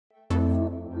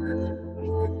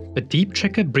The Deep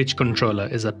Tracker Bridge Controller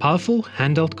is a powerful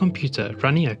handheld computer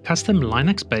running a custom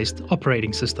Linux-based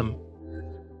operating system.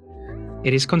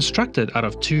 It is constructed out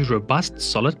of two robust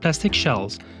solid plastic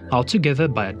shells held together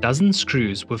by a dozen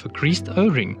screws with a greased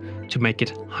O-ring to make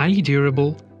it highly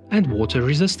durable and water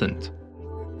resistant.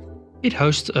 It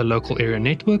hosts a local area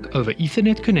network over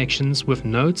Ethernet connections with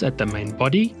nodes at the main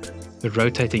body, the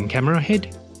rotating camera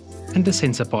head, and the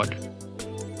sensor pod.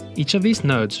 Each of these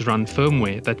nodes run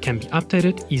firmware that can be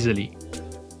updated easily.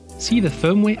 See the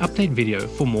firmware update video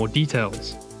for more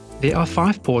details. There are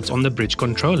 5 ports on the bridge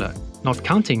controller, not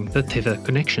counting the tether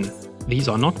connection. These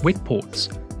are not wet ports,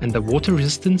 and the water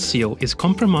resistance seal is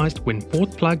compromised when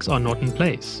port plugs are not in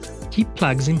place. Keep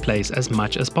plugs in place as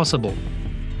much as possible.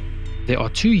 There are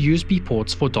 2 USB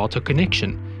ports for data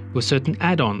connection, with certain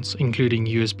add-ons including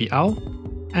USB-L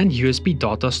and USB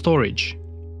data storage.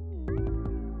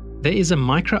 There is a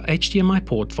micro HDMI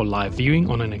port for live viewing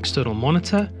on an external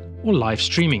monitor or live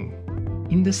streaming.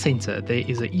 In the center, there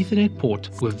is an Ethernet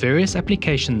port with various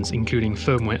applications including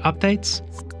firmware updates,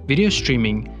 video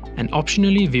streaming, and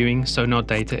optionally viewing sonar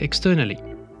data externally.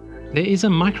 There is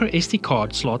a micro SD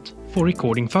card slot for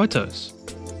recording photos,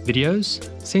 videos,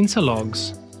 sensor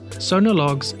logs, sonar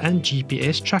logs, and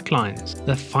GPS track lines.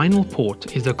 The final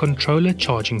port is the controller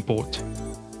charging port.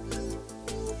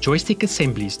 Joystick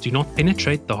assemblies do not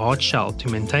penetrate the hard shell to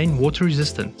maintain water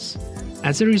resistance.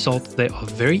 As a result, they are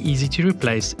very easy to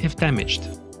replace if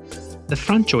damaged. The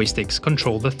front joysticks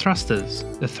control the thrusters.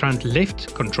 The front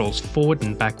left controls forward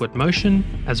and backward motion,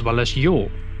 as well as yaw.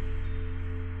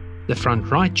 The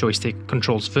front right joystick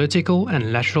controls vertical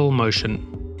and lateral motion.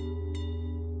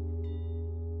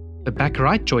 The back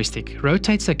right joystick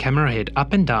rotates the camera head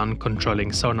up and down,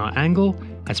 controlling sonar angle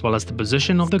as well as the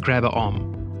position of the grabber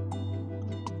arm.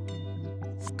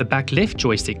 The back left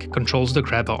joystick controls the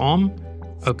grabber arm,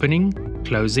 opening,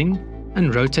 closing,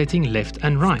 and rotating left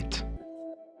and right.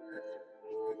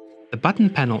 The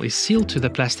button panel is sealed to the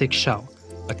plastic shell,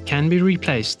 but can be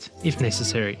replaced if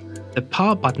necessary. The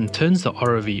power button turns the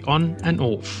ROV on and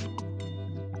off.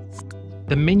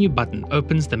 The menu button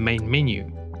opens the main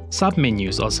menu.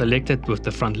 Sub-menus are selected with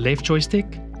the front left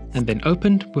joystick and then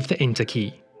opened with the Enter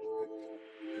key.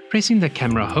 Pressing the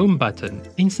camera home button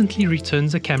instantly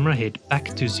returns the camera head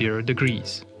back to 0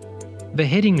 degrees. The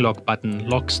heading lock button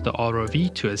locks the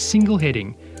ROV to a single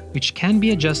heading, which can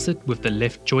be adjusted with the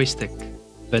left joystick.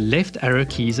 The left arrow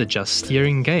keys adjust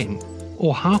steering gain,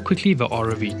 or how quickly the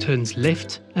ROV turns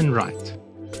left and right.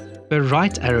 The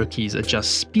right arrow keys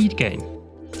adjust speed gain,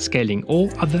 scaling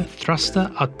all other thruster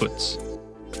outputs.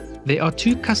 There are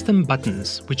 2 custom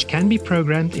buttons which can be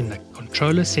programmed in the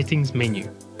controller settings menu.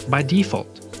 By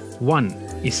default, 1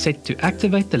 is set to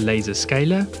activate the laser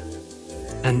scaler,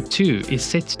 and 2 is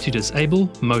set to disable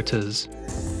motors.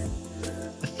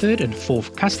 The 3rd and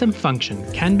 4th custom function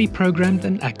can be programmed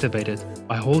and activated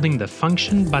by holding the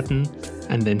function button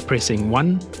and then pressing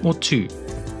 1 or 2.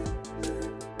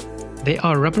 There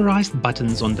are rubberized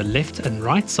buttons on the left and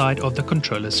right side of the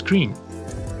controller screen.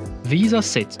 These are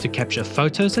set to capture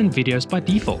photos and videos by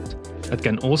default, but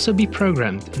can also be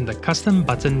programmed in the custom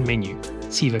button menu.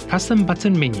 See the custom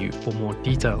button menu for more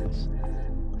details.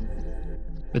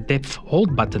 The depth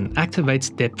hold button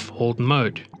activates depth hold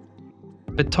mode.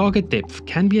 The target depth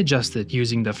can be adjusted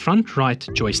using the front right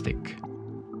joystick.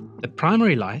 The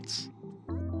primary lights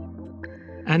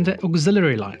and the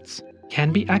auxiliary lights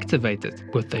can be activated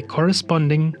with their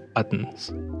corresponding buttons.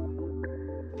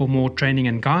 For more training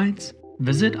and guides,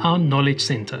 visit our Knowledge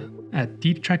Center at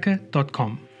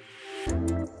deeptracker.com.